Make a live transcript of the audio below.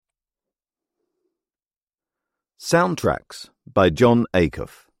Soundtracks by John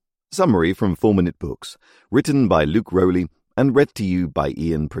Acuff. Summary from 4-Minute Books, written by Luke Rowley and read to you by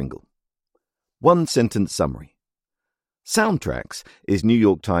Ian Pringle. One-sentence summary. Soundtracks is New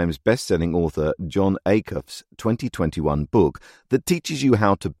York Times best-selling author John Acuff's 2021 book that teaches you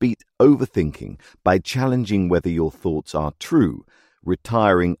how to beat overthinking by challenging whether your thoughts are true,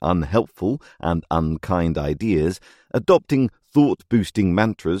 retiring unhelpful and unkind ideas, adopting thought-boosting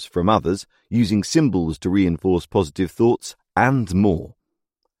mantras from others, using symbols to reinforce positive thoughts, and more.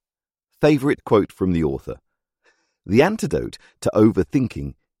 Favourite quote from the author. The antidote to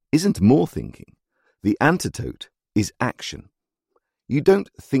overthinking isn't more thinking. The antidote is action. You don't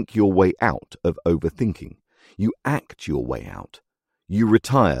think your way out of overthinking. You act your way out. You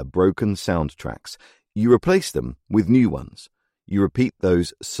retire broken soundtracks. You replace them with new ones. You repeat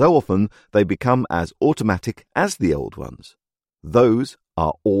those so often they become as automatic as the old ones. Those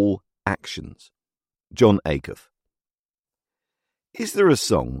are all actions. John Acuff. Is there a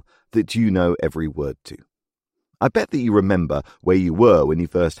song that you know every word to? I bet that you remember where you were when you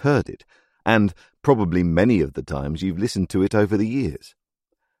first heard it, and probably many of the times you've listened to it over the years.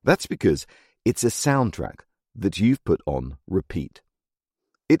 That's because it's a soundtrack that you've put on repeat.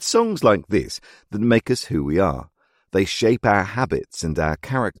 It's songs like this that make us who we are. They shape our habits and our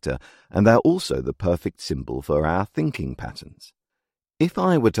character, and they're also the perfect symbol for our thinking patterns. If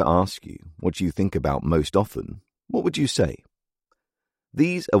I were to ask you what you think about most often, what would you say?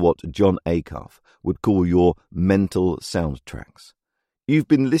 These are what John Acuff would call your mental soundtracks. You've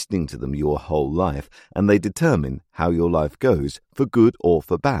been listening to them your whole life, and they determine how your life goes, for good or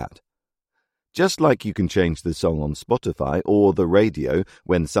for bad. Just like you can change the song on Spotify or the radio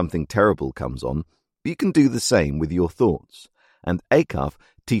when something terrible comes on, you can do the same with your thoughts, and Acuff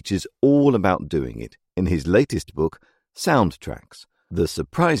teaches all about doing it in his latest book, Soundtracks, The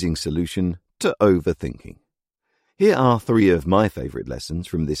Surprising Solution to Overthinking. Here are 3 of my favourite lessons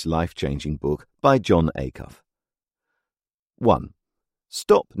from this life-changing book by John Acuff. 1.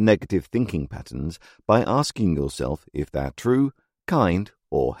 Stop negative thinking patterns by asking yourself if they're true, kind,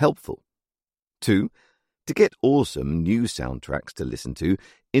 or helpful. 2. To get awesome new soundtracks to listen to,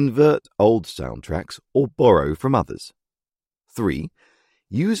 invert old soundtracks or borrow from others. 3.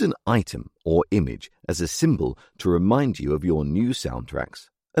 Use an item or image as a symbol to remind you of your new soundtracks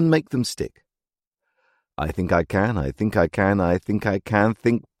and make them stick. I think I can, I think I can, I think I can,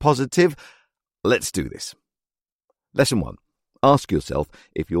 think positive. Let's do this. Lesson 1. Ask yourself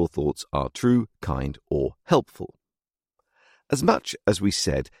if your thoughts are true, kind, or helpful. As much as we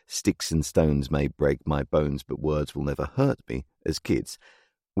said, sticks and stones may break my bones, but words will never hurt me, as kids,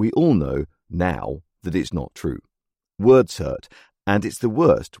 we all know now that it's not true. Words hurt, and it's the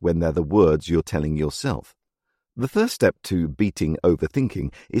worst when they're the words you're telling yourself. The first step to beating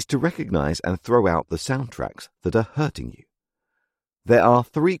overthinking is to recognize and throw out the soundtracks that are hurting you. There are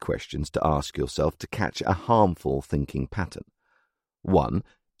 3 questions to ask yourself to catch a harmful thinking pattern. 1.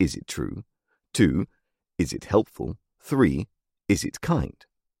 Is it true? 2. Is it helpful? 3. Is it kind?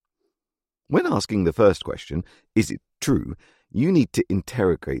 When asking the first question, is it true, you need to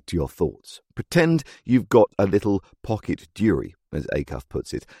interrogate your thoughts. Pretend you've got a little pocket jury, as Acuff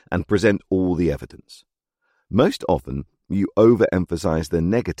puts it, and present all the evidence. Most often, you overemphasize the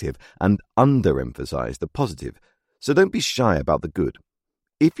negative and underemphasize the positive, so don't be shy about the good.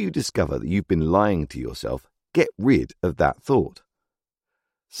 If you discover that you've been lying to yourself, get rid of that thought.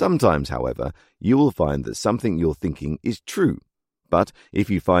 Sometimes, however, you will find that something you're thinking is true. But if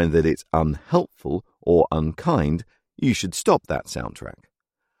you find that it's unhelpful or unkind, you should stop that soundtrack.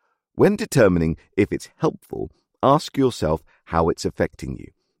 When determining if it's helpful, ask yourself how it's affecting you.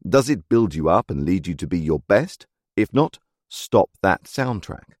 Does it build you up and lead you to be your best? If not, stop that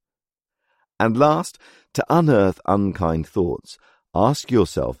soundtrack. And last, to unearth unkind thoughts, ask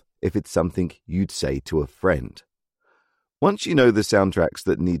yourself if it's something you'd say to a friend. Once you know the soundtracks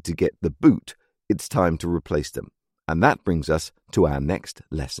that need to get the boot, it's time to replace them. And that brings us to our next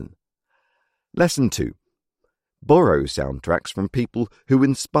lesson. Lesson 2. Borrow soundtracks from people who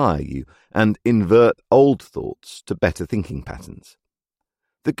inspire you and invert old thoughts to better thinking patterns.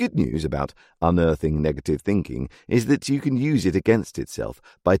 The good news about unearthing negative thinking is that you can use it against itself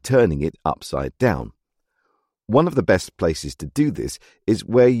by turning it upside down. One of the best places to do this is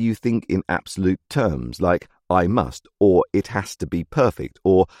where you think in absolute terms like I must, or it has to be perfect,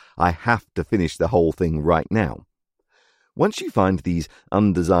 or I have to finish the whole thing right now. Once you find these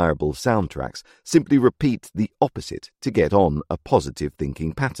undesirable soundtracks, simply repeat the opposite to get on a positive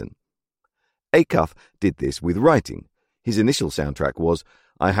thinking pattern. Acuff did this with writing. His initial soundtrack was,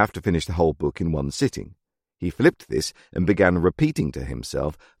 I have to finish the whole book in one sitting. He flipped this and began repeating to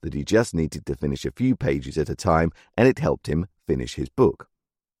himself that he just needed to finish a few pages at a time, and it helped him finish his book.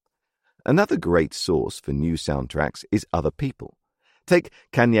 Another great source for new soundtracks is other people. Take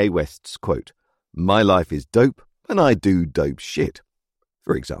Kanye West's quote, "My life is dope and I do dope shit,"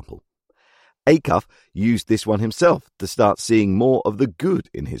 for example. Acuff used this one himself to start seeing more of the good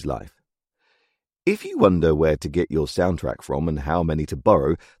in his life. If you wonder where to get your soundtrack from and how many to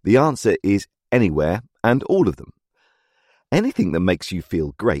borrow, the answer is anywhere and all of them. Anything that makes you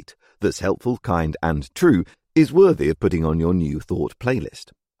feel great, that's helpful, kind, and true, is worthy of putting on your New Thought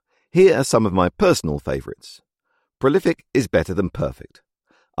playlist. Here are some of my personal favourites. Prolific is better than perfect.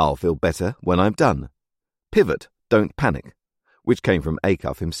 I'll feel better when I'm done. Pivot, don't panic, which came from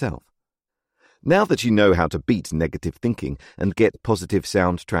Acuff himself. Now that you know how to beat negative thinking and get positive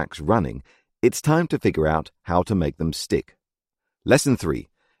soundtracks running, it's time to figure out how to make them stick. Lesson 3.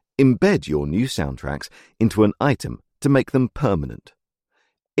 Embed your new soundtracks into an item to make them permanent.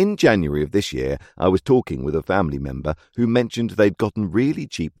 In January of this year, I was talking with a family member who mentioned they'd gotten really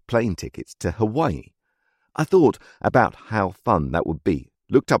cheap plane tickets to Hawaii. I thought about how fun that would be,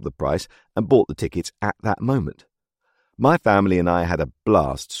 looked up the price, and bought the tickets at that moment. My family and I had a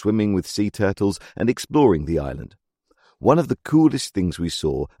blast swimming with sea turtles and exploring the island. One of the coolest things we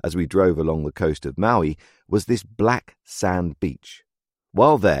saw as we drove along the coast of Maui was this black sand beach.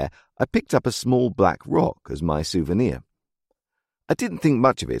 While there, I picked up a small black rock as my souvenir. I didn't think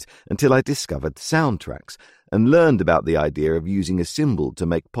much of it until I discovered soundtracks and learned about the idea of using a symbol to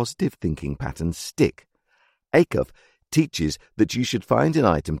make positive thinking patterns stick. Acuff teaches that you should find an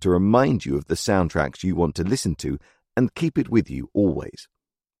item to remind you of the soundtracks you want to listen to and keep it with you always.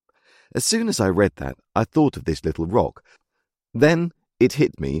 As soon as I read that, I thought of this little rock. Then it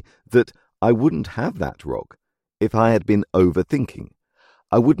hit me that I wouldn't have that rock if I had been overthinking.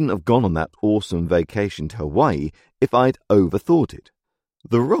 I wouldn't have gone on that awesome vacation to Hawaii if I'd overthought it.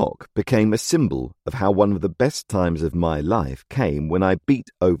 The rock became a symbol of how one of the best times of my life came when I beat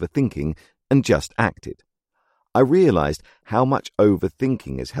overthinking and just acted. I realized how much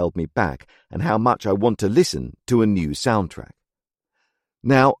overthinking has held me back and how much I want to listen to a new soundtrack.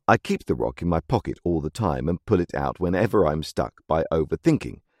 Now I keep the rock in my pocket all the time and pull it out whenever I'm stuck by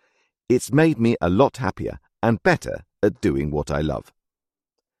overthinking. It's made me a lot happier and better at doing what I love.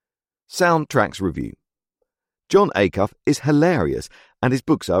 Soundtracks Review. John Acuff is hilarious and his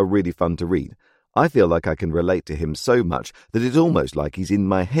books are really fun to read. I feel like I can relate to him so much that it's almost like he's in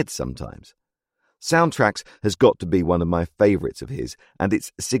my head sometimes. Soundtracks has got to be one of my favourites of his, and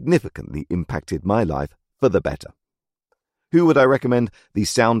it's significantly impacted my life for the better. Who would I recommend the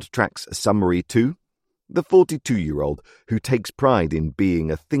Soundtracks summary to? The 42-year-old who takes pride in being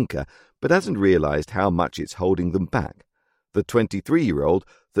a thinker but hasn't realised how much it's holding them back. The 23-year-old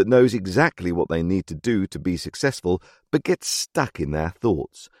that knows exactly what they need to do to be successful but gets stuck in their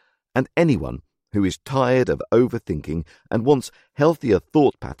thoughts. And anyone who is tired of overthinking and wants healthier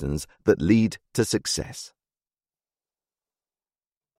thought patterns that lead to success.